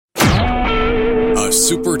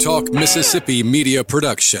SuperTalk Mississippi Media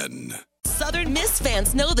Production. Southern Miss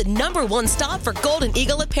fans know the #1 stop for Golden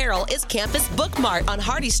Eagle apparel is Campus Bookmart on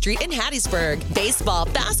Hardy Street in Hattiesburg. Baseball,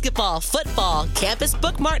 basketball, football, Campus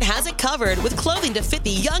Bookmart has it covered with clothing to fit the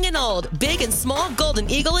young and old, big and small Golden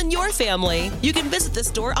Eagle in your family. You can visit the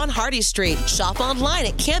store on Hardy Street, shop online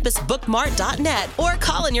at campusbookmart.net, or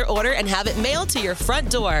call in your order and have it mailed to your front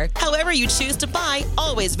door. However you choose to buy,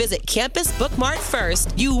 always visit Campus Bookmart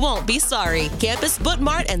first. You won't be sorry. Campus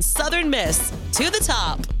Bookmart and Southern Miss. To the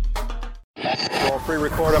top. Roll free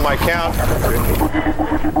record on my count.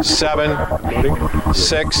 7,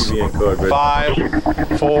 6,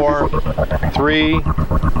 5, 4, 3,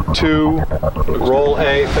 2. Roll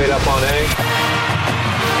A, fade up on A.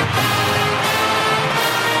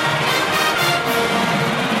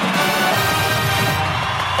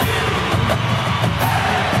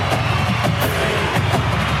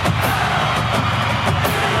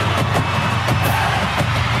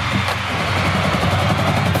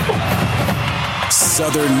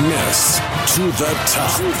 Southern Miss to the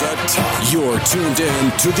top. You're tuned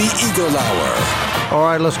in to the Eagle Hour. All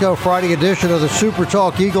right, let's go. Friday edition of the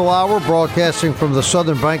SuperTalk Eagle Hour, broadcasting from the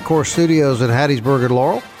Southern Bancorp Studios in Hattiesburg and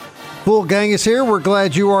Laurel. Full gang is here. We're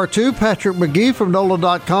glad you are too. Patrick Magee from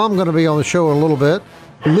NOLA.com going to be on the show in a little bit.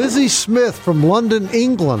 Lizzy Smith from London,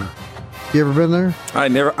 England. You ever been there? I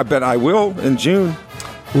bet I will in June.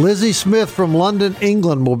 Lizzy Smith from London,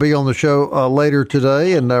 England will be on the show later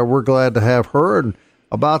today, and we're glad to have her, and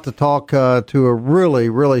about to talk to a really,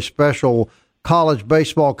 really special college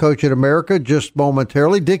baseball coach in America just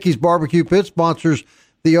momentarily. Dickey's Barbecue Pit sponsors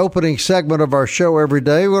the opening segment of our show every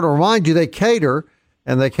day. I want to remind you they cater,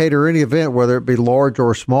 and they cater any event, whether it be large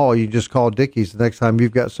or small. You just call Dickey's the next time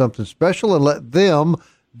you've got something special and let them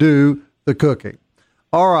do the cooking.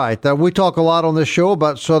 All right, we talk a lot on this show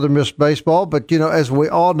about Southern Miss baseball, but, you know, as we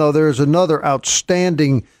all know, there's another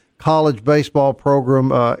outstanding college baseball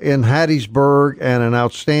program in Hattiesburg and an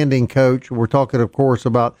outstanding coach. We're talking, of course,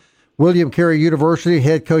 about William Carey University,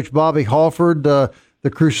 head coach Bobby Halford. The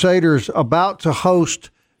Crusaders about to host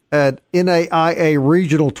an NAIA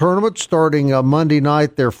regional tournament starting Monday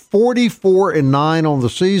night. They're 44-9 on the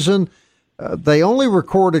season. They only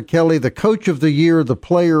recorded, Kelly, the coach of the year, the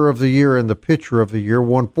player of the year, and the pitcher of the year.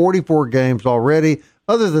 Won 44 games already.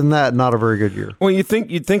 Other than that, not a very good year. Well, you'd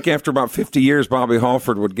think after about 50 years, Bobby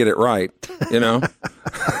Halford would get it right, you know?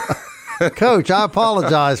 Coach, I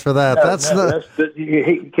apologize for that.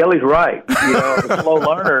 Kelly's right. You know, I'm a slow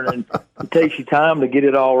learner, and it takes you time to get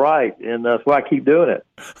it all right, and that's why I keep doing it.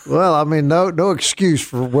 Well, I mean, no excuse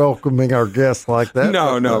for welcoming our guests like that.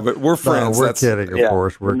 But we're friends. No, we're kidding, of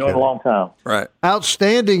course. We're known a long time. Right.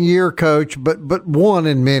 Outstanding year, Coach, but one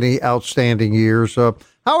in many outstanding years.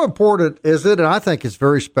 How important is it, and I think it's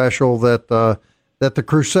very special, that the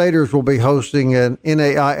Crusaders will be hosting an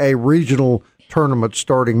NAIA regional tournament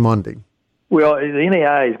starting Monday? Well, the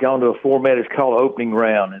NAIA has gone to a format. It's called opening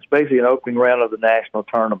round. It's basically an opening round of the national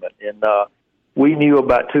tournament. And we knew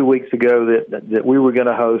about 2 weeks ago that we were going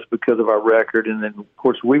to host because of our record. And then, of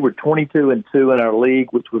course, we were 22-2 in our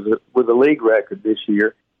league, which was a league record this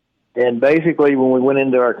year. And basically, when we went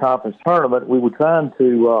into our conference tournament, we were trying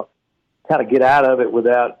to kind of get out of it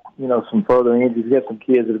without, some further injuries. We had some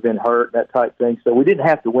kids that have been hurt, that type thing. So we didn't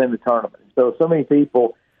have to win the tournament. So many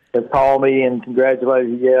people have called me and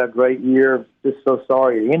congratulated, great year. Just so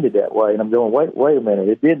sorry it ended that way. And I'm going, wait a minute,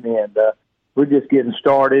 it didn't end. We're just getting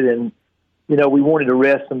started, and we wanted to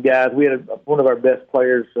rest some guys. We had one of our best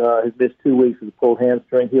players has missed 2 weeks with a pulled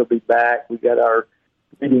hamstring. He'll be back. We got our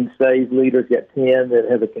leading save leader, got 10 that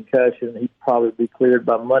has a concussion. He'll probably be cleared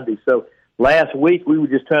by Monday. So last week we were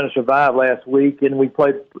just trying to survive last week, and we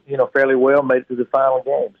played fairly well, made it to the final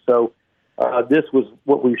game. So. This was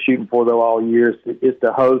what we were shooting for, though, all year, is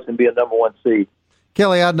to host and be a #1 seed.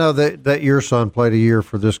 Kelly, I know that your son played a year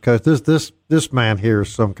for this coach. This man here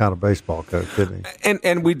is some kind of baseball coach, isn't he?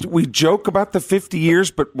 And we joke about the 50 years,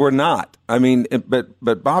 but we're not. I mean,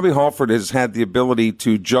 but Bobby Halford has had the ability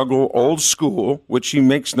to juggle old school, which he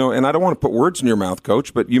makes no. And I don't want to put words in your mouth,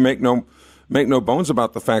 Coach, but you make no bones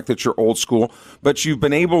about the fact that you're old school, but you've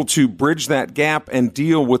been able to bridge that gap and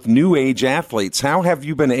deal with new age athletes. How have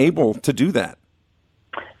you been able to do that?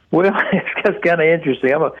 Well, it's kind of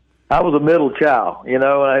interesting. I was a middle child,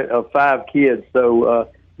 of 5 kids. So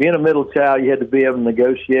being a middle child, you had to be able to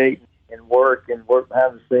negotiate and work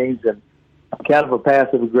behind the scenes. And I'm kind of a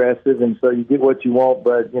passive aggressive, and so you get what you want,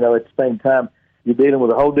 but at the same time, you're dealing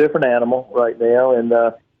with a whole different animal right now, and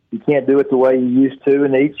you can't do it the way you used to,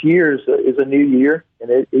 and each year is a new year,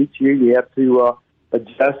 and each year you have to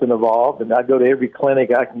adjust and evolve. And I go to every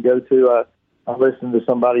clinic I can go to. I listen to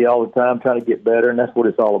somebody all the time trying to get better, and that's what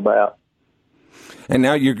it's all about. And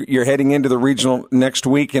now you're heading into the regional next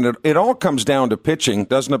week, and it all comes down to pitching,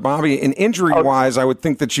 doesn't it, Bobby? And injury-wise, I would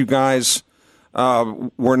think that you guys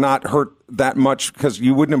were not hurt that much because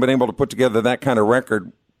you wouldn't have been able to put together that kind of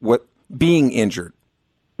record with being injured.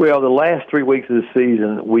 Well, the last 3 weeks of the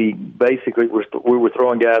season, we basically we were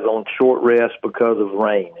throwing guys on short rest because of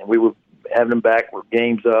rain, and we were having them back with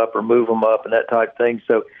games up or move them up and that type of thing.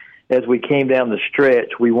 So as we came down the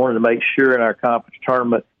stretch, we wanted to make sure in our conference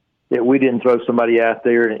tournament that we didn't throw somebody out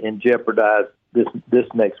there and jeopardize this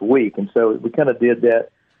next week. And so we kind of did that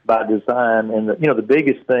by design. And, the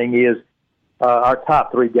biggest thing is our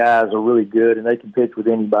top 3 guys are really good, and they can pitch with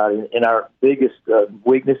anybody. And our biggest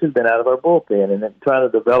weakness has been out of our bullpen. And then trying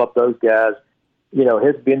to develop those guys,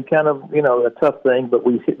 has been kind of, a tough thing. But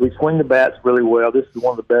we swing the bats really well. This is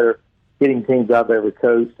one of the better hitting teams I've ever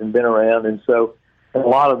coached and been around. And so a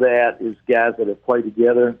lot of that is guys that have played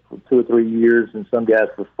together for 2 or 3 years and some guys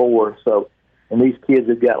for 4. So, and these kids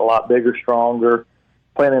have gotten a lot bigger, stronger,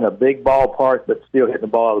 playing in a big ballpark, but still hitting the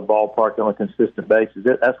ball out of the ballpark on a consistent basis.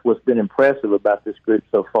 That's what's been impressive about this group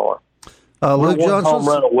so far. Luke We're one home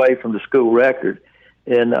run away from the school record.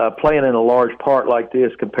 And playing in a large park like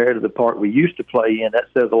this compared to the park we used to play in, that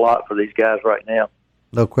says a lot for these guys right now.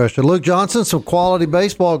 No question. Luke Johnson, some quality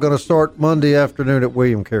baseball going to start Monday afternoon at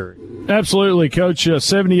William Carey. Absolutely, Coach.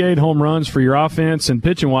 78 home runs for your offense, and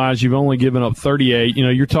pitching-wise, you've only given up 38.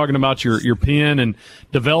 You're talking about your pen and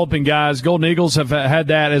developing guys. Golden Eagles have had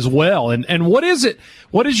that as well. And what is it?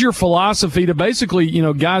 What is your philosophy to basically,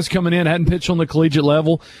 guys coming in hadn't pitched on the collegiate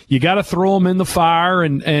level? You got to throw them in the fire,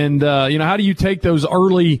 and how do you take those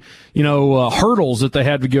early, hurdles that they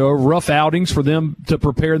had to go over, rough outings for them to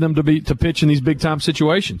prepare them to pitch in these big-time situations?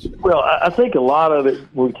 Well, I think a lot of it,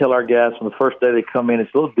 we tell our guys from the first day they come in,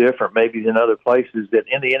 it's a little different maybe than other places, that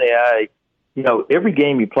in the NAIA, every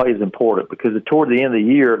game you play is important because toward the end of the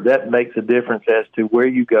year, that makes a difference as to where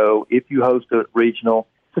you go. If you host a regional,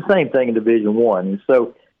 it's the same thing in Division I. And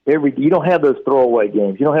so you don't have those throwaway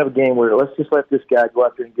games. You don't have a game where let's just let this guy go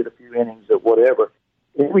out there and get a few innings or whatever.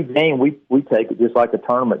 Every game we take it just like a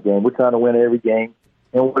tournament game. We're trying to win every game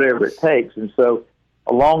and whatever it takes. And so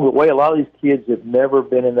along the way, a lot of these kids have never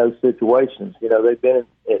been in those situations. They've been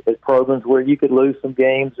at programs where you could lose some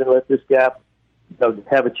games and let this guy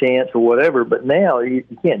have a chance or whatever. But now you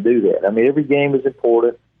can't do that. I mean, every game is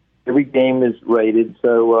important. Every game is rated.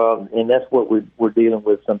 So, and that's what we're dealing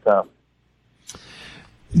with sometimes.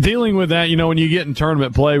 Dealing with that, when you get in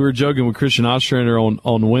tournament play, we were joking with Christian Ostrander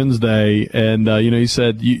on Wednesday, and he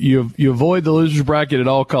said you avoid the loser's bracket at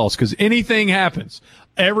all costs because anything happens.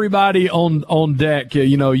 Everybody on deck,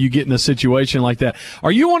 you get in a situation like that.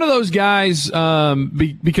 Are you one of those guys?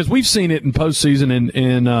 Because we've seen it in postseason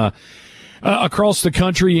and across the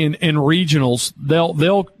country in regionals,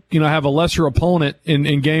 they'll have a lesser opponent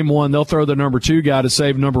in game one. They'll throw the number 2 guy to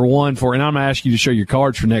save number 1 for. And I'm going to ask you to show your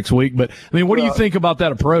cards for next week. But I mean, what do you think about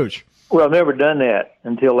that approach? Well, I've never done that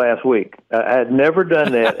until last week. I had never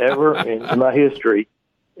done that ever in my history.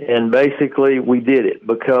 And basically, we did it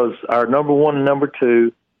because our number 1 and number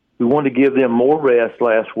 2, we wanted to give them more rest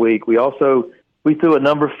last week. We threw a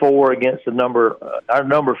number 4 against our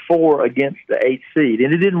number 4 against the 8th seed,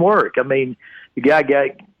 and it didn't work. I mean, the guy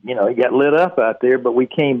he got lit up out there, but we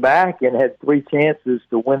came back and had 3 chances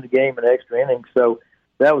to win the game in extra innings. So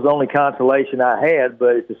that was the only consolation I had.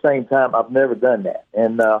 But at the same time, I've never done that,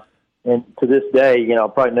 and to this day, I'll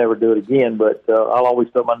probably never do it again. But I'll always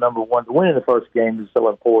throw my number 1 to win in the first game is so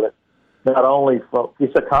important. Not only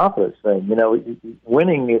it's a confidence thing,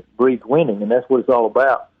 winning it breeds winning, and that's what it's all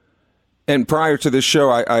about. And prior to this show,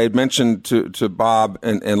 I had mentioned to Bob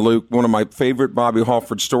and Luke one of my favorite Bobby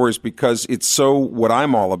Halford stories because it's so what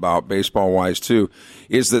I'm all about baseball-wise, too,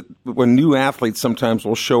 is that when new athletes sometimes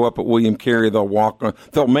will show up at William Carey,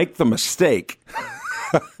 they'll make the mistake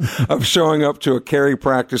of showing up to a Carey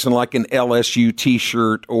practice in like an LSU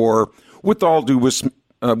T-shirt or, with all due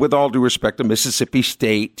respect, a Mississippi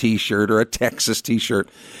State T-shirt or a Texas T-shirt.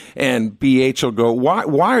 And BH will go, why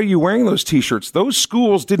are you wearing those T-shirts? Those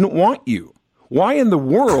schools didn't want you. Why in the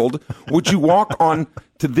world would you walk on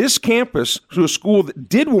to this campus to a school that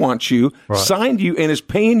did want you, right, signed you, and is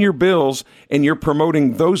paying your bills, and you're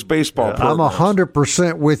promoting those baseball programs? I'm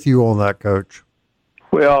 100% with you on that, Coach.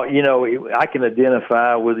 Well, I can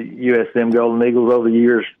identify with the USM Golden Eagles over the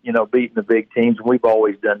years, beating the big teams, and we've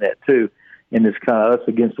always done that too. In this kind of us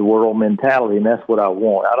against the world mentality, and that's what I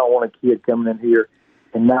want. I don't want a kid coming in here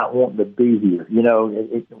and not wanting to be here.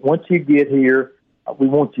 Once you get here, we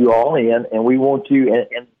want you all in, and we want you.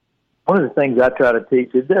 And one of the things I try to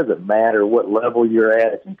teach, it doesn't matter what level you're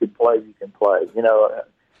at. If you can play, you can play.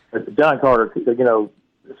 John Carter,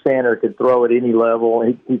 center could throw at any level.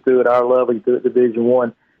 He threw at our level. He threw at Division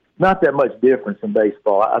I. Not that much difference in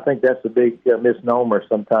baseball. I think that's a big misnomer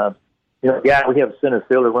sometimes. You know, we have a center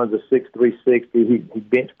fielder runs a 6'3", 60. He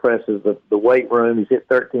bench presses the weight room. He's hit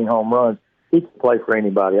 13 home runs. He can play for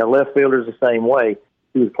anybody. Our left fielder's the same way.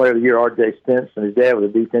 He was Player of the Year, R.J. Stinson. His dad was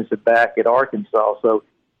a defensive back at Arkansas. So,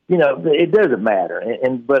 you know, it doesn't matter.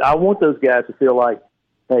 But I want those guys to feel like,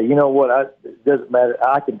 hey, you know what? It doesn't matter.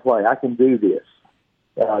 I can play. I can do this.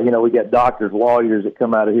 You know, we got doctors, lawyers that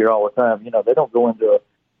come out of here all the time. You know, they don't go into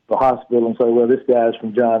the hospital and say, well, this guy's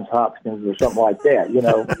from Johns Hopkins or something like that, you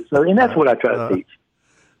know. So, and that's what I try to teach.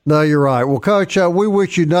 No, you're right. Well, Coach, we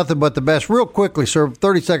wish you nothing but the best. Real quickly, sir,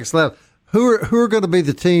 30 seconds left. Who are going to be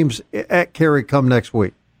the teams at Carey come next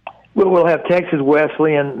week? Well, we'll have Texas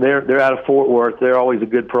Wesleyan. They're out of Fort Worth. They're always a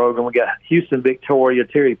good program. We got Houston Victoria.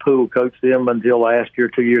 Terry Poole coached them until last year,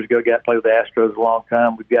 2 years ago. Got to play with the Astros a long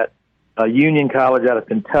time. We've got Union College out of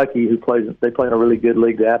Kentucky who play in a really good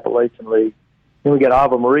league, the Appalachian League. Then we got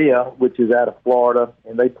Ave Maria, which is out of Florida,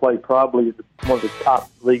 and they play probably one of the top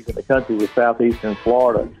leagues in the country with Southeastern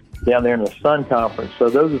Florida down there in the Sun Conference. So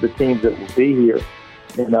those are the teams that will be here.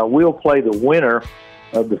 And we'll play the winner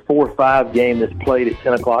of the 4-5 game that's played at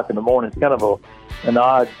 10 o'clock in the morning. It's kind of an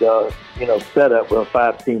odd, setup with a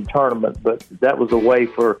 5-team tournament, but that was a way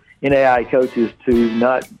for NAIA coaches to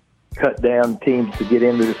not cut down teams to get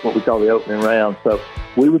into this, what we call the opening round. So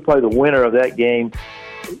we would play the winner of that game,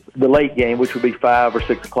 the late game, which would be 5 or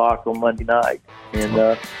 6 o'clock on Monday night.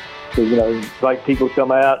 And so, you know, invite people to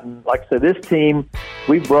come out. And like I said, this team,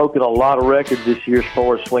 we've broken a lot of records this year as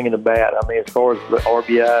far as swinging the bat. I mean, as far as the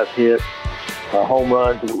RBIs hit, home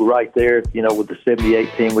runs, we're right there, you know, with the 78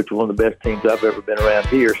 team, which is one of the best teams I've ever been around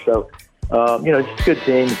here. So, it's a good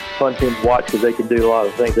team, fun team to watch because they can do a lot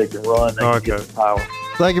of things. They can run, they can get the power.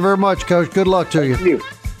 Thank you very much, Coach. Good luck to you. Thank you.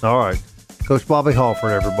 All right. Coach Bobby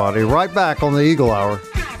Halford, everybody. Right back on the Eagle Hour.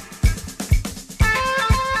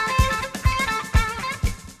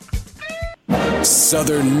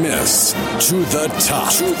 Southern Miss to the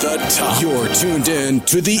top. To the top. You're tuned in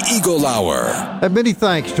to the Eagle Hour. And many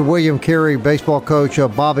thanks to William Carey, baseball coach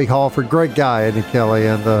Bobby Halford. Great guy, Eddie Kelly,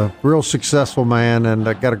 and a real successful man, and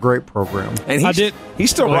got a great program. And he's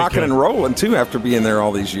still rocking and rolling, too, after being there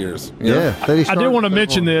all these years. Yeah. I did want to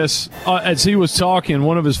mention this. As he was talking,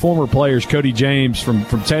 one of his former players, Cody James from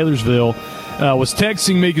Taylorsville, was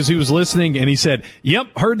texting me because he was listening, and he said,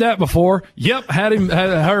 "Yep, heard that before. Yep, heard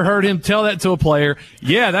him tell that to a player.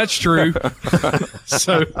 Yeah, that's true."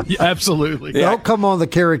 So, yeah, absolutely. Yeah. Don't come on the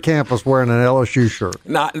Carey campus wearing an LSU shirt.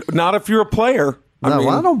 Not if you're a player. I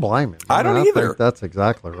don't blame him. I don't either. Think that's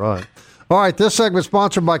exactly right. All right, this segment is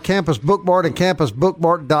sponsored by Campus Bookmart and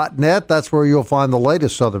campusbookmart.net. That's where you'll find the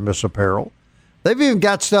latest Southern Miss apparel. They've even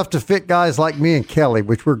got stuff to fit guys like me and Kelly,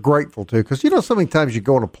 which we're grateful to, because, so many times you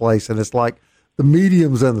go in a place and it's like the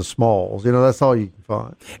mediums and the smalls. That's all you can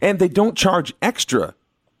find. And they don't charge extra.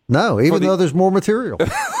 No, even though there's more material.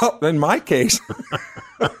 In my case,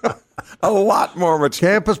 a lot more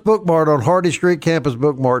material. Campus Bookmart on Hardy Street,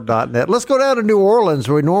 campusbookmart.net. Let's go down to New Orleans.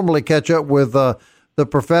 We normally catch up with the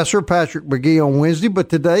professor, Patrick Magee, on Wednesday, but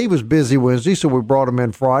today was busy Wednesday, so we brought him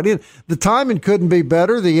in Friday. And the timing couldn't be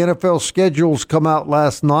better. The NFL schedules come out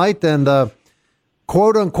last night, and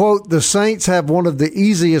quote unquote, the Saints have one of the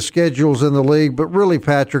easiest schedules in the league. But really,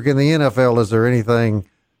 Patrick, in the NFL, is there anything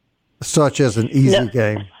such as an easy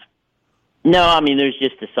game? No, I mean, there's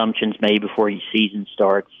just assumptions made before each season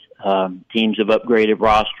starts. Teams have upgraded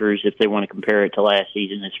rosters. If they want to compare it to last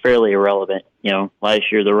season, it's fairly irrelevant.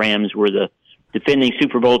 Last year the Rams were the defending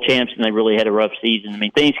Super Bowl champs, and they really had a rough season. I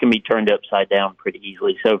mean, things can be turned upside down pretty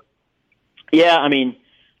easily. So, yeah, I mean,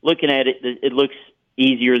 looking at it, it looks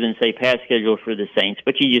easier than, say, past schedule for the Saints,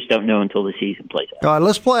 but you just don't know until the season plays out. All right,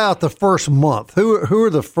 let's play out the first month. Who are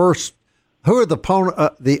the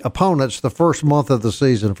opponents the first month of the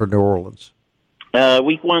season for New Orleans?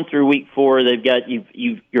 Week 1 through week 4, they've got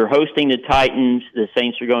you're hosting the Titans. The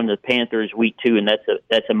Saints are going to the Panthers week 2, and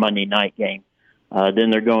that's a Monday night game. Then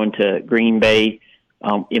they're going to Green Bay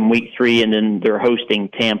in week 3, and then they're hosting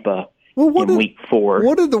Tampa in week 4.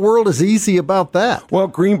 What in the world is easy about that? Well,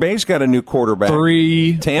 Green Bay's got a new quarterback.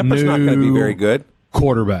 Tampa's not going to be very good.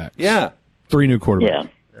 Quarterbacks. Yeah. 3 new quarterbacks.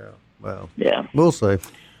 Yeah. Well, yeah. We'll see.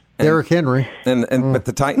 Derrick Henry. But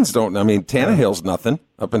the Titans don't. I mean, Tannehill's nothing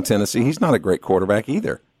up in Tennessee. He's not a great quarterback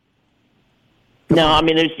either. No, I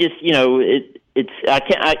mean, there's just,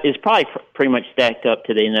 it's probably pretty much stacked up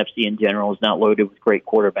to the NFC in general. It's not loaded with great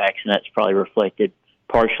quarterbacks, and that's probably reflected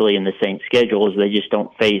partially in the Saints' schedule, as they just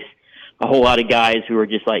don't face a whole lot of guys who are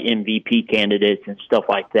just like MVP candidates and stuff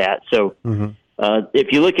like that. So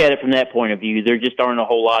if you look at it from that point of view, there just aren't a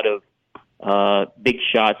whole lot of big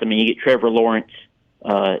shots. I mean, you get Trevor Lawrence,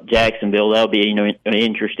 Jacksonville. That'll be, an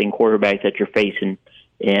interesting quarterback that you're facing.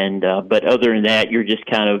 And but other than that, you're just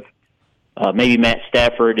kind of maybe Matt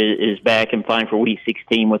Stafford is back and fine for Week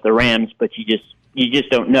 16 with the Rams, but you just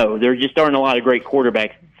don't know. There just aren't a lot of great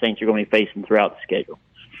quarterbacks the Saints are going to be facing throughout the schedule.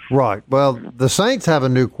 Right. Well, the Saints have a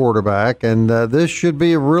new quarterback, and this should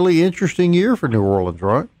be a really interesting year for New Orleans,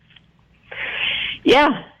 right?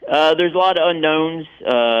 Yeah. There's a lot of unknowns.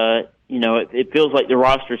 It feels like the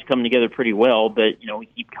roster's coming together pretty well, but, we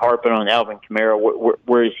keep harping on Alvin Kamara.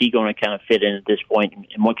 Where is he going to kind of fit in at this point,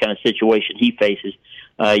 and what kind of situation he faces?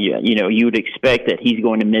 You would expect that he's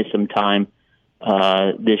going to miss some time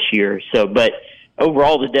this year. So, but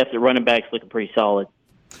overall, the depth at running back's looking pretty solid.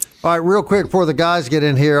 All right, real quick before the guys get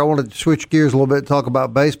in here, I want to switch gears a little bit and talk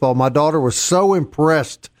about baseball. My daughter was so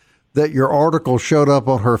impressed that your article showed up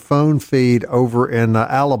on her phone feed over in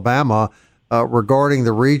Alabama regarding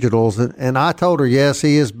the regionals. And I told her, yes,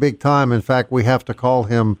 he is big time. In fact, we have to call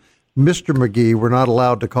him Mr. Magee. We're not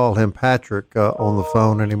allowed to call him Patrick on the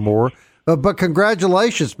phone anymore. But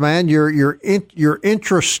congratulations, man. You're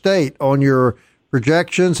intrastate on your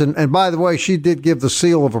projections. And by the way, she did give the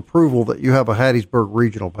seal of approval that you have a Hattiesburg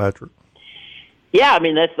regional, Patrick. Yeah, I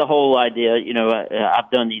mean, that's the whole idea.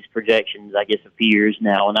 I've done these projections, I guess, a few years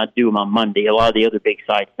now, and I do them on Monday. A lot of the other big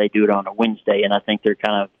sites, they do it on a Wednesday, and I think they're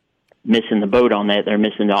kind of missing the boat on that. They're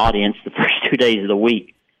missing the audience the first 2 days of the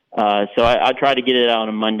week. So I try to get it out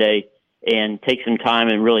on Monday and take some time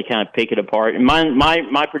and really kind of pick it apart. And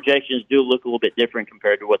my projections do look a little bit different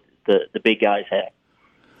compared to what the big guys have.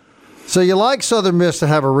 So you like Southern Miss to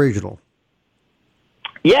have a regional?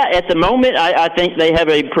 Yeah, at the moment, I think they have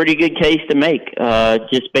a pretty good case to make,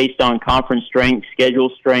 just based on conference strength,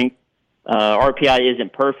 schedule strength. RPI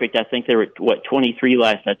isn't perfect. I think they were at 23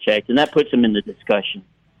 last I checked, and that puts them in the discussion.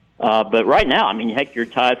 But right now, I mean, heck, you're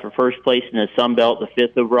tied for first place in the Sun Belt, the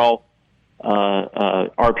 5th overall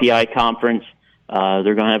RPI conference. They're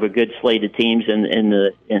going to have a good slate of teams in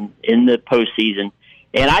the postseason.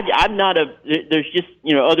 And I'm not there's just,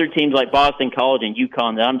 other teams like Boston College and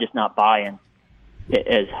UConn that I'm just not buying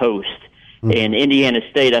as host. Mm-hmm. And Indiana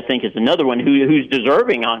State, I think, is another one who's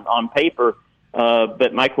deserving on paper.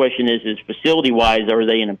 But my question is facility-wise, are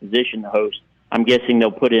they in a position to host? I'm guessing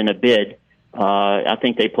they'll put in a bid. I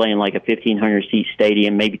think they play in like a 1,500-seat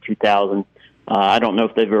stadium, maybe 2,000. I don't know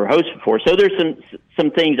if they've ever hosted before. So there's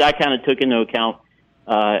some things I kind of took into account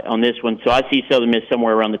on this one. So I see Southern Miss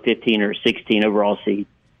somewhere around the 15 or 16 overall seed.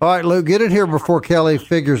 All right, Lou, get in here before Kelly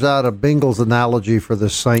figures out a Bengals analogy for the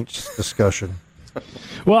Saints discussion.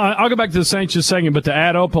 Well, I'll go back to the Saints just a second, but to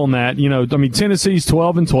add up on that, Tennessee's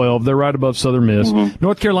 12-12. They're right above Southern Miss. Mm-hmm.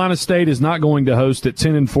 North Carolina State is not going to host at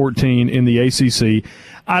 10-14 in the ACC.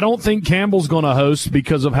 I don't think Campbell's going to host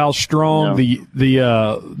because of how strong how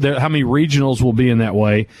many regionals will be in that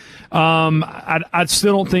way. I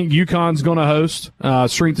still don't think UConn's going to host.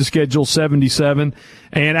 Strength of schedule 77,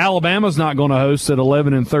 and Alabama's not going to host at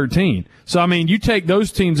 11-13. So I mean, you take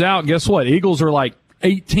those teams out, guess what? Eagles are like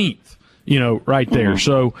 18th. Right there. Mm-hmm.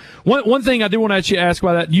 So one thing I do want to ask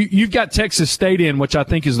about that, you've got Texas State in, which I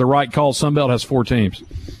think is the right call. Sunbelt has 4 teams.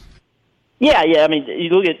 Yeah. I mean, you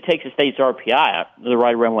look at Texas State's RPI, they're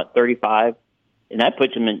right around 35, and that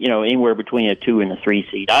puts them in, anywhere between a 2 and a 3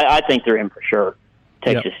 seed. I think they're in for sure,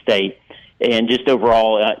 Texas State. And just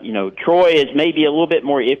overall, Troy is maybe a little bit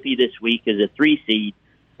more iffy this week as a 3 seed,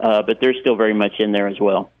 but they're still very much in there as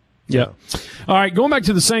well. Yeah. All right, going back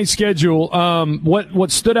to the Saints schedule,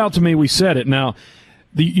 what stood out to me, we said it. Now,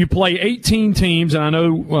 you play 18 teams, and I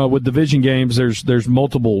know with division games there's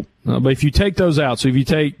multiple, but if you take those out, so if you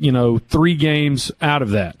take 3 games out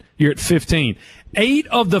of that, you're at 15. 8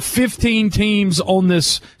 of the 15 teams on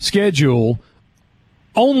this schedule,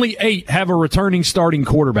 only 8 have a returning starting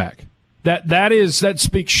quarterback. That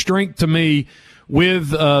speaks strength to me. With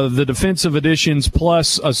the defensive additions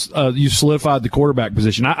plus you solidified the quarterback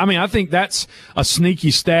position. I think that's a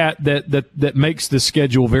sneaky stat that makes the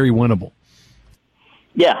schedule very winnable.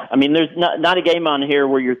 Yeah, I mean, there's not a game on here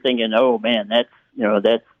where you're thinking, oh man,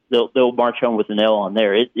 they'll march home with an L on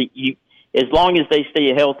there. As long as they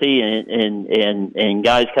stay healthy and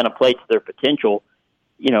guys kind of play to their potential,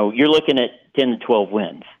 you're looking at 10 to 12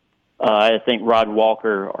 wins. I think Rod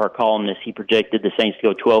Walker, our columnist, he projected the Saints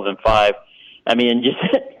to go 12-5. I mean, just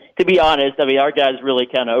to be honest, our guys really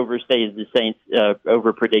kind of overstated the Saints,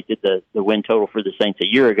 overpredicted the win total for the Saints a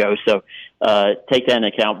year ago. So take that into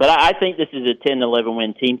account. But I think this is a 10-11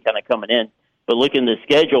 win team kind of coming in. But looking at the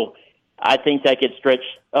schedule, I think that gets stretched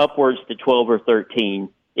upwards to 12 or 13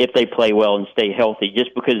 if they play well and stay healthy,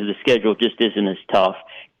 just because the schedule just isn't as tough.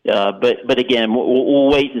 But again, we'll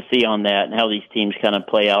wait to see on that and how these teams kind of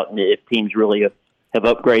play out, and if teams really have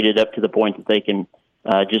upgraded up to the point that they can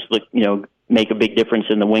just make a big difference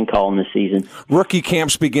in the win column this season. Rookie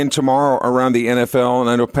camps begin tomorrow around the NFL, and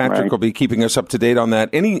I know Patrick will be keeping us up to date on that.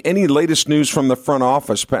 Any latest news from the front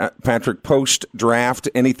office, Patrick, post-draft,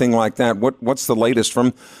 anything like that? What's the latest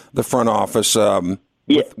from the front office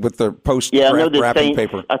with the post-draft wrapping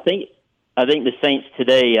paper? I think the Saints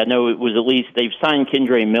today, I know it was at least, they've signed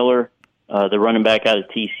Kendre Miller, the running back out of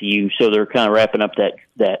TCU, so they're kind of wrapping up that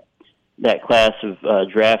class of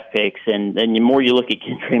draft picks. And the more you look at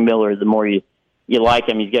Kendre Miller, the more you like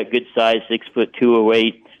him. He's got good size, 6'2",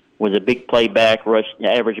 208, was a big play back,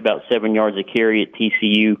 averaged about 7 yards a carry at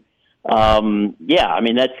TCU.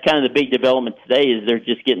 That's kind of the big development today is they're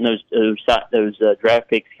just getting those draft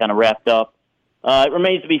picks kind of wrapped up. It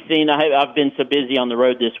remains to be seen. I've been so busy on the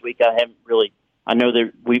road this week, I haven't really. I know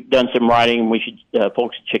that we've done some writing, and we should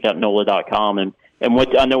folks should check out NOLA.com and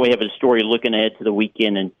what I know we have a story looking ahead to the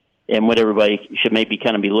weekend and what everybody should maybe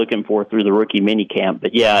kind of be looking for through the rookie mini camp.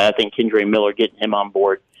 But yeah, I think Kendre Miller getting him on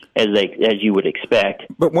board as you would expect.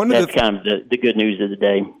 But that's kind of the good news of the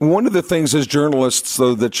day. One of the things as journalists,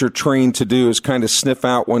 though, that you're trained to do is kind of sniff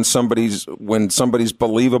out when somebody's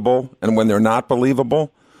believable and when they're not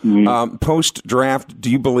believable. Mm-hmm. Post-draft, do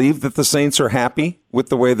you believe that the Saints are happy with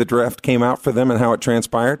the way the draft came out for them and how it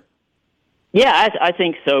transpired? Yeah, I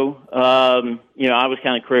think so. I was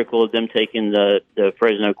kind of critical of them taking the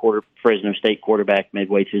Fresno State quarterback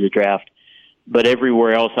midway through the draft, but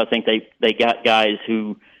everywhere else, I think they got guys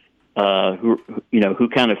who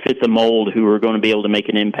kind of fit the mold, who are going to be able to make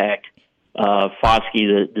an impact.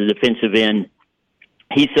 Foskey, the defensive end,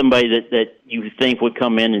 he's somebody that you think would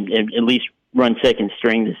come in and at least run second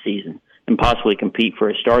string this season and possibly compete for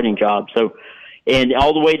a starting job. So, and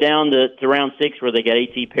all the way down to round 6 where they got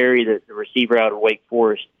A.T. Perry, the receiver out of Wake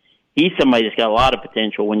Forest. He's somebody that's got a lot of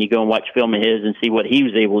potential when you go and watch film of his and see what he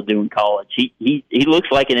was able to do in college. He looks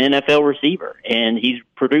like an NFL receiver, and he's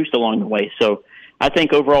produced along the way. So I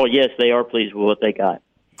think overall, yes, they are pleased with what they got.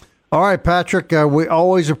 All right, Patrick, we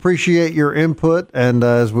always appreciate your input, and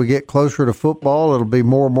as we get closer to football, it'll be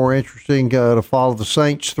more and more interesting to follow the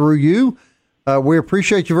Saints through you. We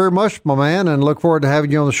appreciate you very much, my man, and look forward to having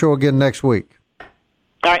you on the show again next week.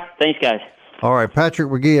 All right. Thanks, guys. All right. Patrick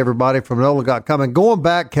Magee, everybody from NOLA.com. And going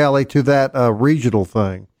back, Kelly, to that regional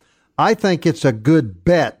thing, I think it's a good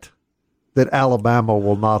bet that Alabama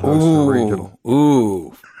will not host the regional.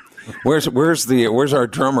 Ooh. Where's our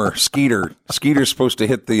drummer, Skeeter? Skeeter's supposed to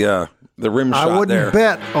hit the rim shot there. I wouldn't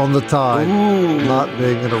bet on the Tide not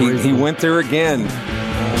being in a regional. He went there again.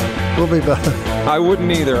 We'll be back. I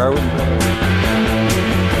wouldn't either.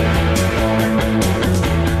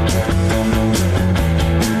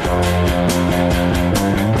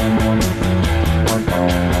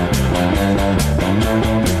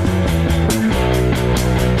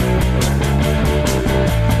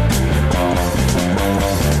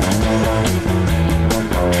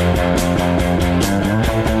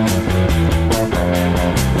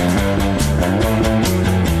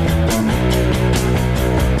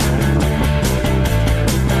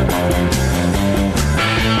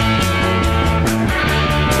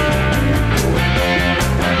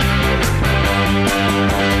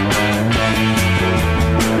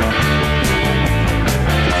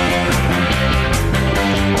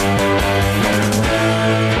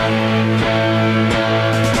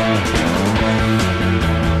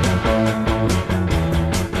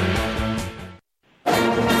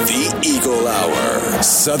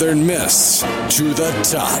 Southern Miss to the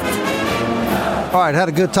top. All right, had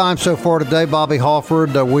a good time so far today. Bobby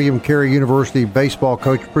Halford, William Carey University baseball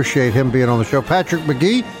coach. Appreciate him being on the show. Patrick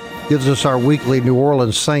Magee gives us our weekly New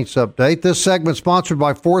Orleans Saints update. This segment sponsored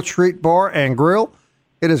by 4th Street Bar and Grill.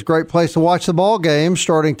 It is a great place to watch the ball game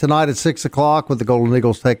starting tonight at 6 o'clock with the Golden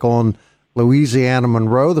Eagles take on Louisiana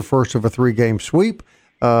Monroe, the first of a 3-game sweep.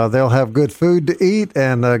 They'll have good food to eat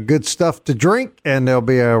and good stuff to drink, and there'll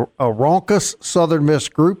be a raucous Southern Miss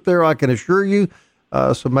group there, I can assure you.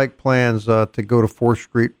 So make plans to go to 4th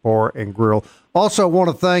Street Bar and Grill. Also,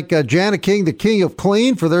 want to thank Jana King, the King of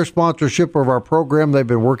Clean, for their sponsorship of our program. They've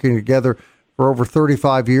been working together for over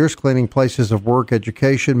 35 years, cleaning places of work,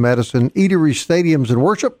 education, medicine, eateries, stadiums, and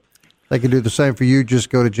worship. They can do the same for you. Just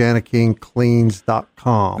go to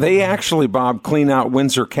JanaKingCleans.com. They actually, Bob, clean out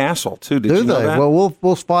Windsor Castle, too. Did you know that? Well,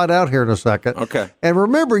 we'll find out here in a second. Okay. And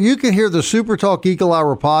remember, you can hear the SuperTalk Eagle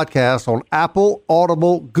Hour podcast on Apple,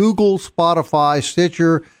 Audible, Google, Spotify,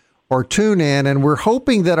 Stitcher, or TuneIn. And we're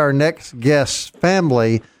hoping that our next guest's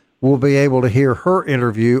family will be able to hear her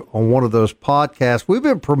interview on one of those podcasts. We've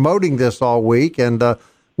been promoting this all week, and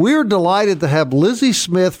We are delighted to have Lizzy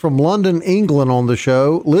Smith from London, England on the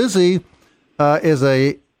show. Lizzy is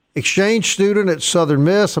a exchange student at Southern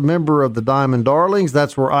Miss, a member of the Diamond Darlings.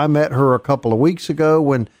 That's where I met her a couple of weeks ago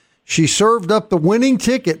when she served up the winning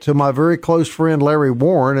ticket to my very close friend Larry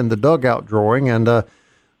Warren in the dugout drawing. And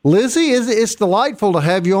Lizzy, it's delightful to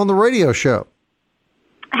have you on the radio show.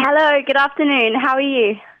 Hello, good afternoon. How are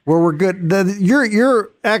you? Well, we're good. Your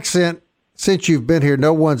accent, since you've been here,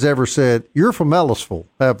 no one's ever said, you're from Ellisville,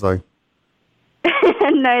 have they?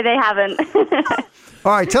 No, they haven't.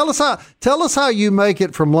 All right, tell us how you make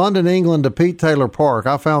it from London, England to Pete Taylor Park.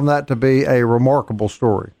 I found that to be a remarkable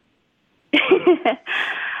story. I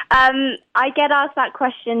get asked that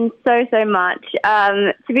question so much.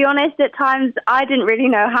 To be honest, at times I didn't really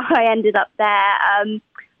know how I ended up there.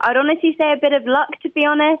 I'd honestly say a bit of luck, to be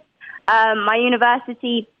honest. My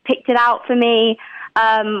university picked it out for me.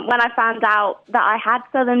 When I found out that I had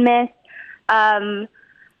Southern Miss, I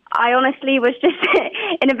honestly was just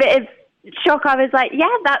in a bit of shock. I was like,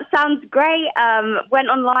 yeah, that sounds great. Went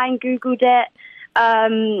online, Googled it,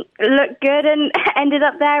 looked good, and ended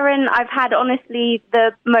up there. And I've had, honestly,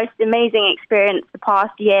 the most amazing experience the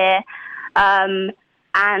past year.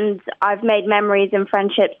 And I've made memories and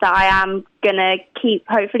friendships that I am going to keep,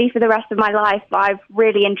 hopefully, for the rest of my life. I've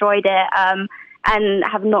really enjoyed it and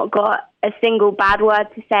have not got a single bad word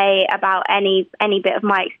to say about any bit of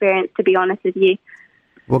my experience, to be honest with you.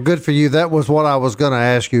 Well, good for you. That was what I was going to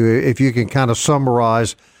ask you, if you can kind of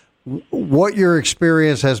summarize what your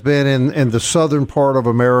experience has been in the southern part of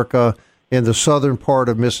America, in the southern part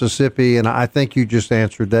of Mississippi, and I think you just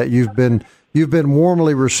answered that. You've been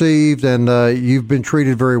warmly received, and you've been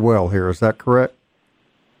treated very well here. Is that correct?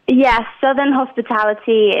 Yes, Southern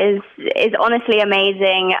hospitality is honestly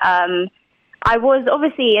amazing. I was,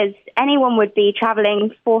 obviously, as anyone would be,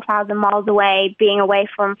 traveling 4,000 miles away, being away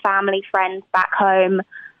from family, friends back home.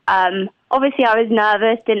 Obviously, I was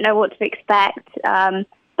nervous, didn't know what to expect.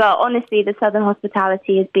 But honestly, the Southern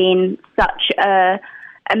hospitality has been such a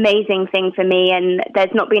amazing thing for me, and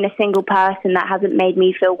there's not been a single person that hasn't made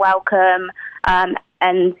me feel welcome.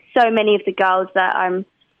 And so many of the girls that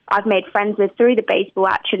I've made friends with through the baseball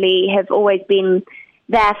actually have always been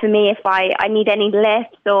there for me if I need any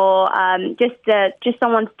lifts or just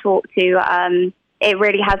someone to talk to. It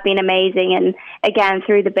really has been amazing. And again,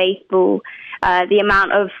 through the baseball, the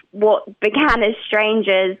amount of what began as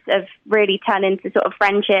strangers have really turned into sort of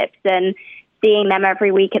friendships, and seeing them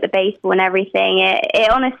every week at the baseball and everything.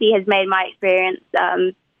 It honestly has made my experience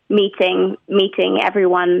meeting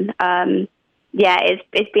everyone.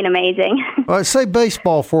 It's been amazing. All right, say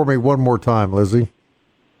baseball for me one more time, Lizzy.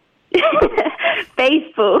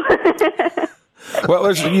 Baseball.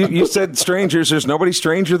 Well, you said strangers. There's nobody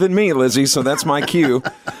stranger than me, Lizzy, so that's my cue.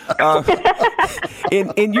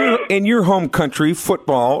 In your home country,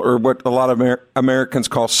 football, or what a lot of Americans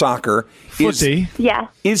call soccer, is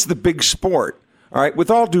the big sport. All right,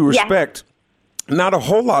 with all due respect, not a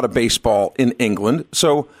whole lot of baseball in England.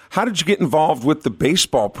 So how did you get involved with the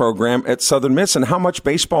baseball program at Southern Miss, and how much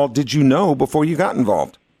baseball did you know before you got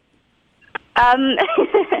involved?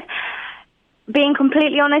 Being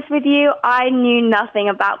completely honest with you, I knew nothing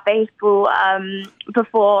about baseball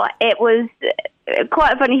before. It was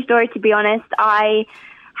quite a funny story, to be honest. I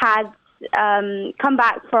had come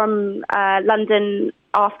back from London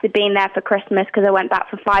after being there for Christmas because I went back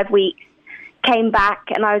for 5 weeks. Came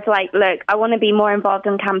back and I was like, look, I want to be more involved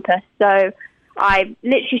on campus. So I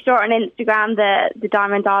literally saw on Instagram that the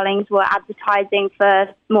Diamond Darlings were advertising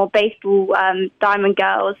for more baseball Diamond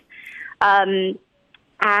girls, and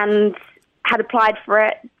had applied for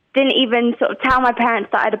it. Didn't even sort of tell my parents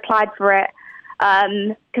that I'd applied for it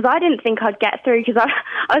because I didn't think I'd get through, because I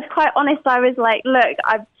was quite honest. I was like, look,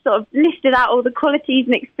 I've sort of listed out all the qualities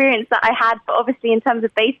and experience that I had, but obviously in terms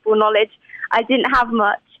of baseball knowledge, I didn't have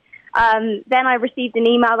much. Then I received an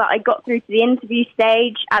email that I got through to the interview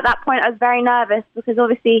stage. At that point, I was very nervous because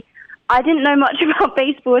obviously I didn't know much about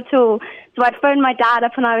baseball at all. So I phoned my dad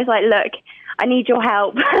up and I was like, look, I need your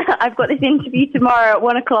help. I've got this interview tomorrow at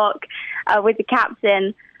 1:00 with the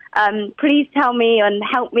captain. Please tell me and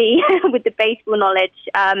help me with the baseball knowledge.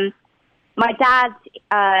 My dad,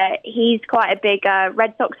 he's quite a big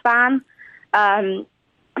Red Sox fan.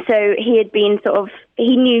 So he had been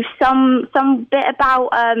he knew some bit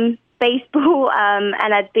about baseball,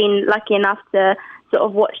 and I'd been lucky enough to sort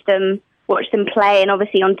of watch them play, and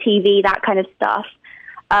obviously on TV, that kind of stuff.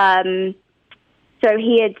 So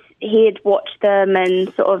he had watched them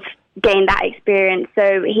and sort of gain that experience.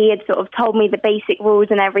 So he had sort of told me the basic rules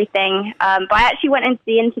and everything. But I actually went into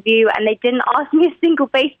the interview and they didn't ask me a single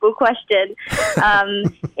baseball question.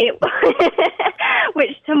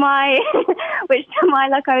 Which to my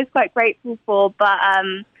luck, I was quite grateful for. But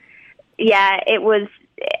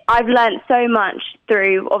I've learned so much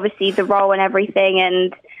through obviously the role and everything,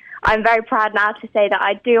 and I'm very proud now to say that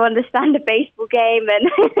I do understand the baseball game,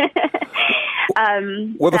 and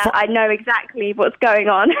I know exactly what's going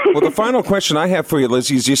on. Well, the final question I have for you,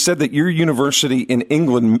 Lizzy, is you said that your university in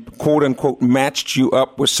England, quote unquote, matched you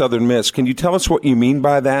up with Southern Miss. Can you tell us what you mean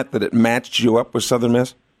by that it matched you up with Southern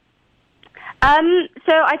Miss?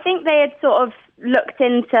 So I think they had sort of looked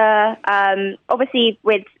into, obviously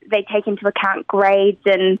they take into account grades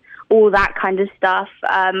and all that kind of stuff.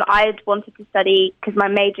 I had wanted to study because my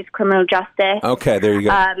major is criminal justice. Okay, there you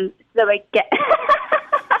go. So I get...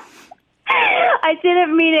 I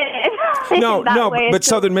didn't mean it. No, but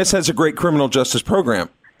Southern Miss has a great criminal justice program.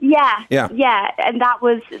 Yeah, and that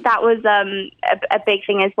was a big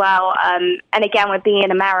thing as well. And again, with being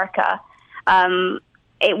in America,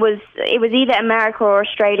 it was either America or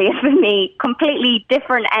Australia for me. Completely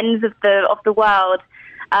different ends of the world.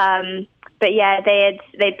 But yeah,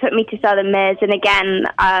 they'd put me to Southern Miss, and again,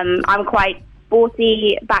 I'm quite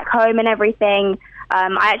sporty back home and everything.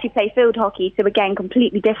 I actually play field hockey, so again,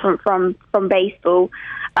 completely different from baseball.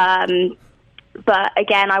 But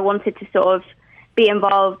again, I wanted to sort of be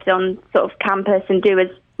involved on sort of campus and do as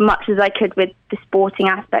much as I could with the sporting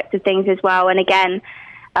aspect of things as well. And again,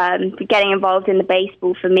 getting involved in the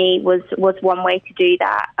baseball for me was one way to do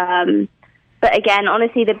that. But again,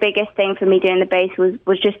 honestly, the biggest thing for me doing the base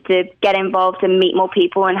was just to get involved and meet more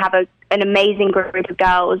people and have an amazing group of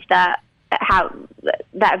girls that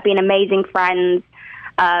have been amazing friends,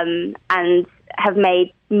 and have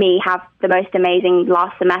made me have the most amazing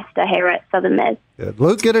last semester here at Southern Miss. Good.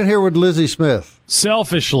 Let's get in here with Lizzy Smith.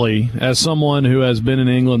 Selfishly, as someone who has been in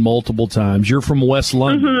England multiple times, you're from West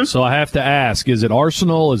London, so I have to ask, is it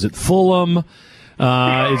Arsenal? Is it Fulham?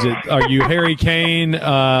 Are you Harry Kane?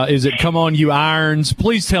 Is it Come On You Irons?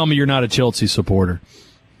 Please tell me you're not a Chelsea supporter.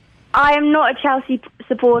 I am not a Chelsea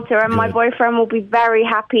supporter, and my boyfriend will be very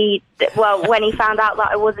happy. Well, when he found out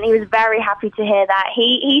that I wasn't, he was very happy to hear that.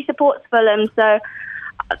 He supports Fulham, so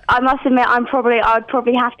I must admit I would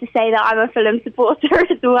probably have to say that I'm a Fulham supporter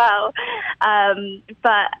as well.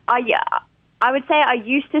 But I would say I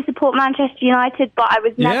used to support Manchester United, but I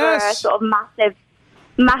was never a sort of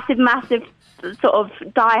massive sort of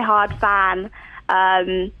diehard fan.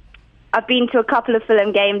 I've been to a couple of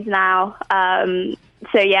Fulham games now.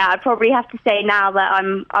 So yeah, I'd probably have to say now that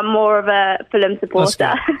I'm more of a Fulham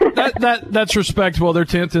supporter. That's respectable. They're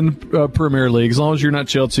 10th in Premier League. As long as you're not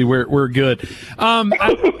Chelsea, we're good.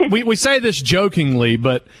 We say this jokingly,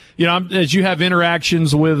 but you know, as you have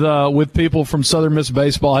interactions with people from Southern Miss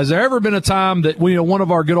baseball, has there ever been a time that one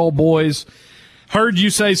of our good old boys heard you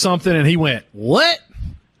say something and he went, "What?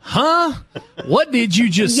 Huh? What did you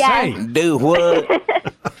just say?" Do what?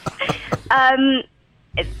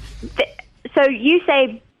 So you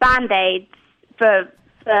say Band-Aids for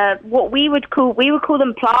what we would call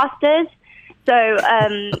them plasters. So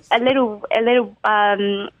a little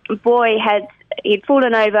boy he'd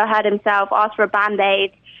fallen over, hurt himself, asked for a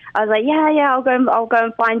Band-Aid. I was like, yeah, I'll go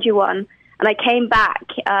and find you one. And I came back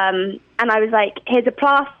and I was like, here's a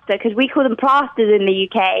plaster, because we call them plasters in the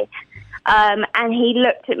UK. And he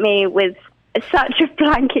looked at me with such a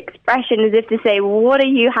blank expression, as if to say, "What are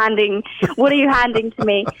you handing to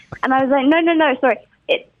me?" And I was like, "No, sorry.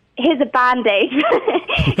 Here's a Band-Aid.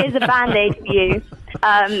 Here's a Band-Aid for you."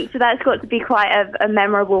 So that's got to be quite a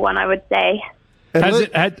memorable one, I would say.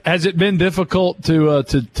 Has it been difficult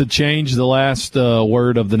to change the last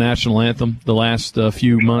word of the national anthem the last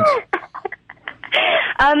few months?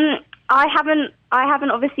 I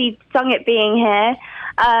haven't obviously sung it being here,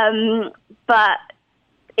 but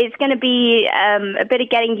it's going to be a bit of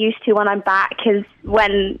getting used to when I'm back, because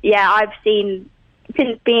I've seen,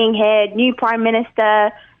 since being here, new Prime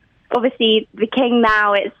Minister, obviously the King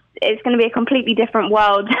now, it's going to be a completely different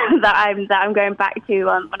world that I'm going back to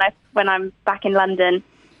when I'm back in London.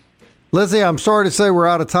 Lizzy, I'm sorry to say we're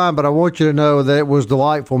out of time, but I want you to know that it was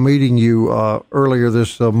delightful meeting you earlier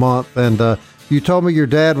this month, and you told me your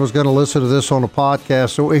dad was going to listen to this on a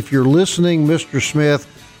podcast, so if you're listening, Mr. Smith,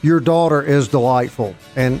 your daughter is delightful,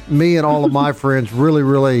 and me and all of my friends really,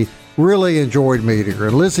 really, really enjoyed meeting her.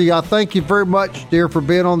 And Lizzy, I thank you very much, dear, for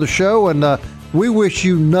being on the show, and we wish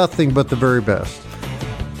you nothing but the very best.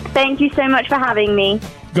 Thank you so much for having me.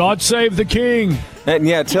 God save the King. And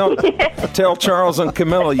yeah, tell Charles and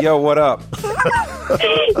Camilla, yo, what up?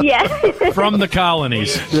 Yeah. From the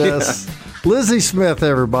colonies. Yes. Lizzy Smith,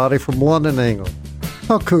 everybody, from London, England.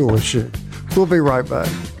 How cool is she? We'll be right back.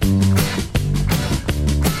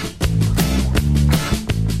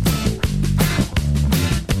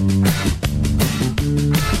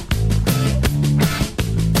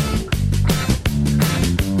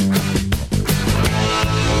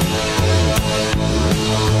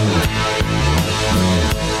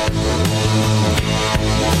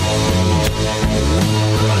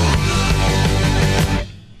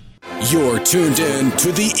 You're tuned in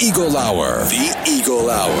to the Eagle Hour. The Eagle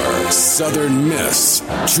Hour. Southern Miss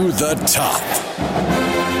to the top.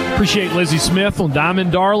 Appreciate Lizzy Smith on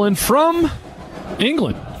Diamond Darling from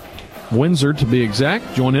England, Windsor to be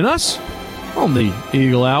exact, joining us on the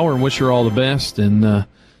Eagle Hour, and wish her all the best. And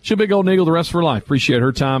she'll be a Golden Eagle the rest of her life. Appreciate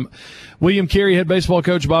her time. William Carey, head baseball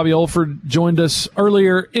coach Bobby Halford, joined us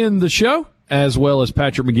earlier in the show, as well as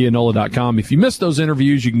Patrick Magee at NOLA.com. If you missed those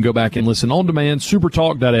interviews, you can go back and listen on demand,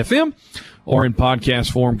 supertalk.fm, or in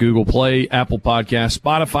podcast form, Google Play, Apple Podcasts,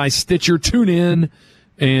 Spotify, Stitcher, TuneIn,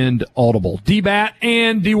 and Audible. DBAT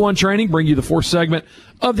and D1 Training bring you the fourth segment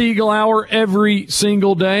of the Eagle Hour every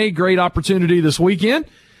single day. Great opportunity this weekend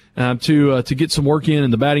to get some work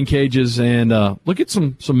in the batting cages and look at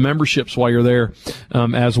some memberships while you're there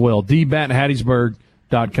as well. DBAT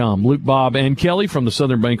Hattiesburg.com. Luke, Bob, and Kelly from the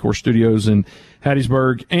Southern Bancorp Studios in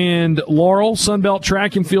Hattiesburg and Laurel. Sunbelt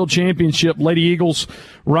Track and Field Championship. Lady Eagles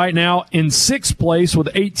right now in 6th place with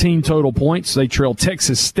 18 total points. They trail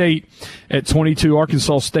Texas State at 22.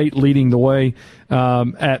 Arkansas State leading the way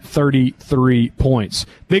at 33 points.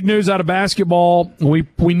 Big news out of basketball.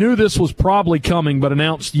 We knew this was probably coming, but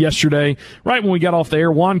announced yesterday, right when we got off the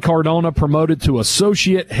air, Juan Cardona promoted to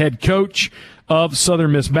associate head coach of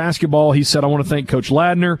Southern Miss basketball. He said, I want to thank Coach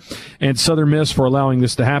Ladner and Southern Miss for allowing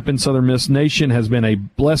this to happen. Southern Miss Nation has been a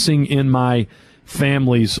blessing in my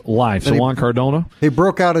family's life. So Juan Cardona. He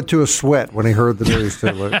broke out into a sweat when he heard the news,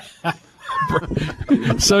 too, Luke.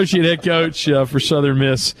 Associate head coach for Southern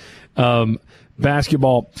Miss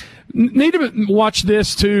basketball. Need to watch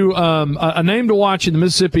this, too. A name to watch in the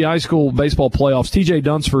Mississippi High School baseball playoffs, T.J.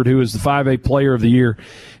 Dunsford, who is the 5A Player of the Year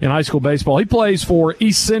in high school baseball. He plays for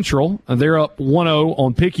East Central, and they're up 1-0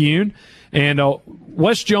 on Picayune. And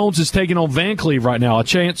West Jones is taking on Van Cleve right now. A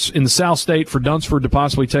chance in the South State for Dunsford to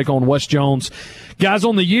possibly take on West Jones. Guys,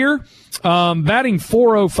 on the year, batting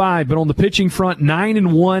 .405, but on the pitching front,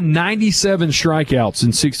 9-1, 97 strikeouts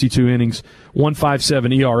in 62 innings,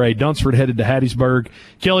 1.57 ERA. Dunsford headed to Hattiesburg.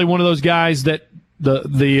 Kelly, one of those guys that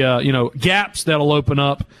the gaps that'll open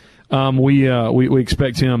up. We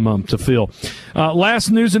expect him to fill. Last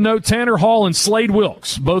news and note: Tanner Hall and Slade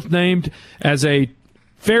Wilkes, both named as a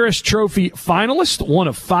Ferris Trophy finalist, one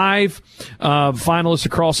of 5 finalists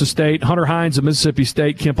across the state. Hunter Hines of Mississippi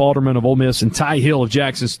State, Kemp Alderman of Ole Miss, and Ty Hill of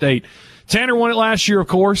Jackson State. Tanner won it last year, of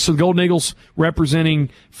course, so the Golden Eagles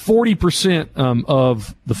representing 40%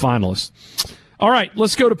 of the finalists. All right,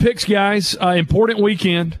 let's go to picks, guys. Important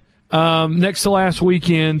weekend, next to last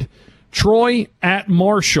weekend. Troy at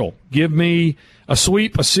Marshall. Give me a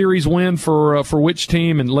sweep, a series win for which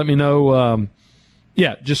team, and let me know.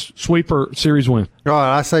 Just sweep or series win. All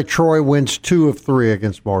right, I say Troy wins 2 of 3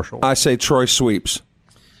 against Marshall. I say Troy sweeps.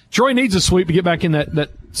 Troy needs a sweep to get back in that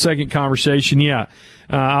second conversation. Yeah,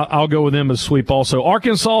 I'll go with them as a sweep also.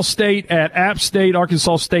 Arkansas State at App State.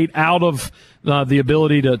 Arkansas State out of the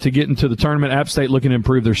ability to get into the tournament. App State looking to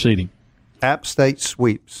improve their seeding. App State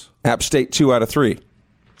sweeps. App State 2 out of 3.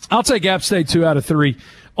 I'll take App State 2 out of 3.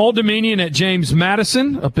 Old Dominion at James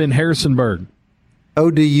Madison up in Harrisonburg.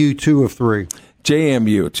 ODU 2 of 3.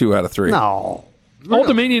 JMU 2 out of 3. No. Old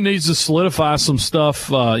Dominion needs to solidify some stuff.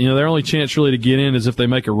 Their only chance really to get in is if they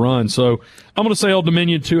make a run. So I'm going to say Old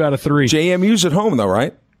Dominion 2 out of 3. JMU's at home, though,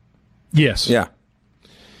 right? Yes. Yeah.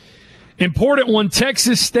 Important one,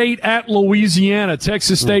 Texas State at Louisiana.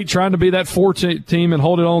 Texas State trying to be that 4th team and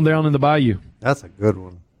hold it on down in the Bayou. That's a good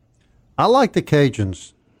one. I like the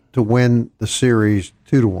Cajuns to win the series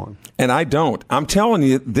 2-1. And I don't. I'm telling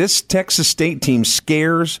you, this Texas State team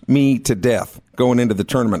scares me to death going into the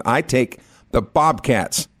tournament. I take the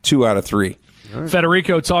Bobcats 2 out of 3. Right.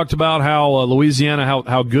 Federico talked about how Louisiana,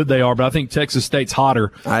 how good they are, but I think Texas State's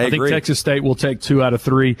hotter. I agree. Think Texas State will take 2 out of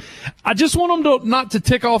 3. I just want them not to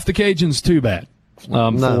tick off the Cajuns too bad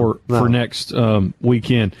for next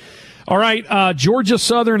weekend. All right, Georgia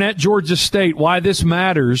Southern at Georgia State. Why this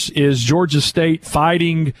matters is Georgia State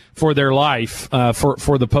fighting for their life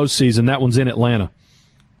for the postseason. That one's in Atlanta.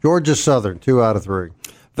 Georgia Southern, 2 out of 3.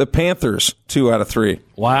 The Panthers, 2 out of 3.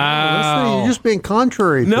 Wow, you're just being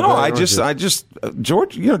contrary. No,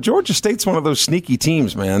 Georgia State's one of those sneaky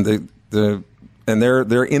teams, man. And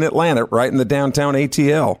they're in Atlanta, right in the downtown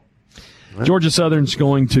ATL. Georgia Southern's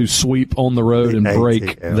going to sweep on the road and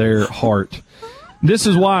break their heart. This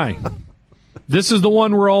is why. This is the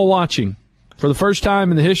one we're all watching. For the first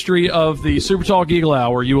time in the history of the SuperTalk Eagle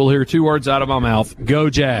Hour, you will hear two words out of my mouth: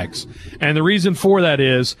 Go Jags. And the reason for that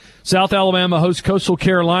is South Alabama hosts Coastal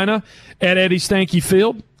Carolina at Eddie Stanky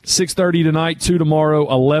Field, 6:30 tonight, 2 tomorrow,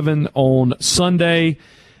 11 on Sunday.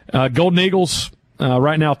 Golden Eagles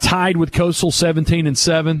right now tied with Coastal,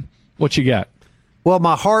 17-7. What you got? Well,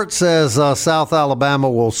 my heart says South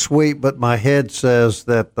Alabama will sweep, but my head says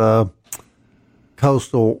that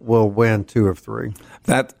Coastal will win 2 of 3.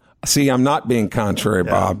 See, I'm not being contrary,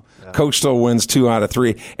 Bob. Yeah. Coastal wins 2 out of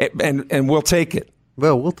 3, and we'll take it.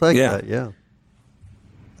 Well, we'll take that, yeah.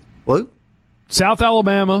 Luke? South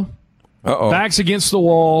Alabama, backs against the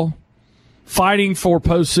wall, fighting for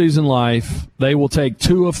postseason life. They will take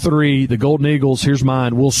 2 of 3. The Golden Eagles, here's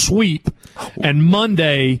mine, will sweep. And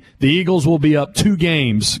Monday, the Eagles will be up 2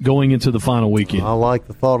 games going into the final weekend. I like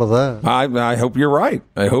the thought of that. I hope you're right.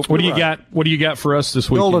 What do you got for us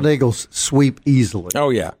this weekend? Golden Eagles sweep easily.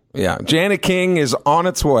 Oh, yeah. Yeah, Janet King is on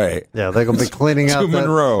its way. Yeah, they're going to be cleaning out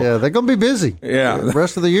Monroe. Yeah, they're going to be busy. Yeah, the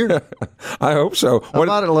rest of the year. I hope so. How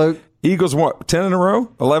about it, Luke? Eagles, what? 10 in a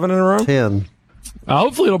row? 11 in a row? 10.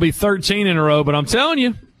 Hopefully, it'll be 13 in a row. But I'm telling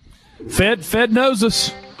you, Fed knows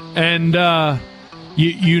us, and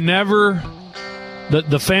you never.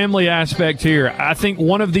 The family aspect here. I think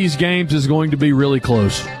one of these games is going to be really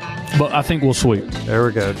close. But I think we'll sweep. There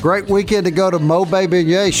we go. Great weekend to go to Magee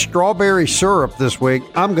Beignet strawberry syrup this week.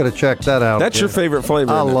 I'm going to check that out. That's your favorite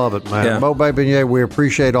flavor. I love it, man. Yeah. Magee Beignet, we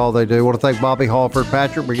appreciate all they do. I want to thank Bobby Halford,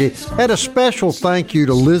 Patrick Magee, and a special thank you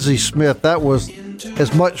to Lizzy Smith. That was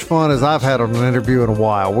as much fun as I've had on an interview in a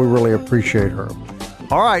while. We really appreciate her.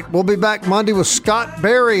 All right, we'll be back Monday with Scott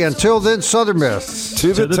Berry. Until then, Southern Miss.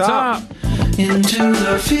 To the top. Into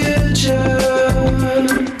the future.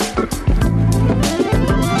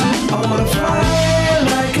 I wanna fly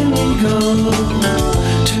like an eagle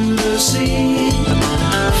to the sea.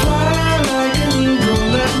 Fly like an eagle,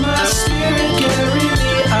 let my spirit carry me.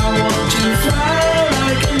 I want to fly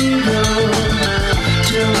like an eagle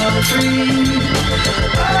till I'm free.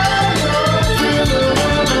 I go through the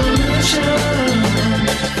revolution.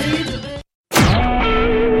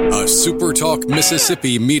 A SuperTalk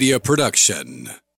Mississippi Media production.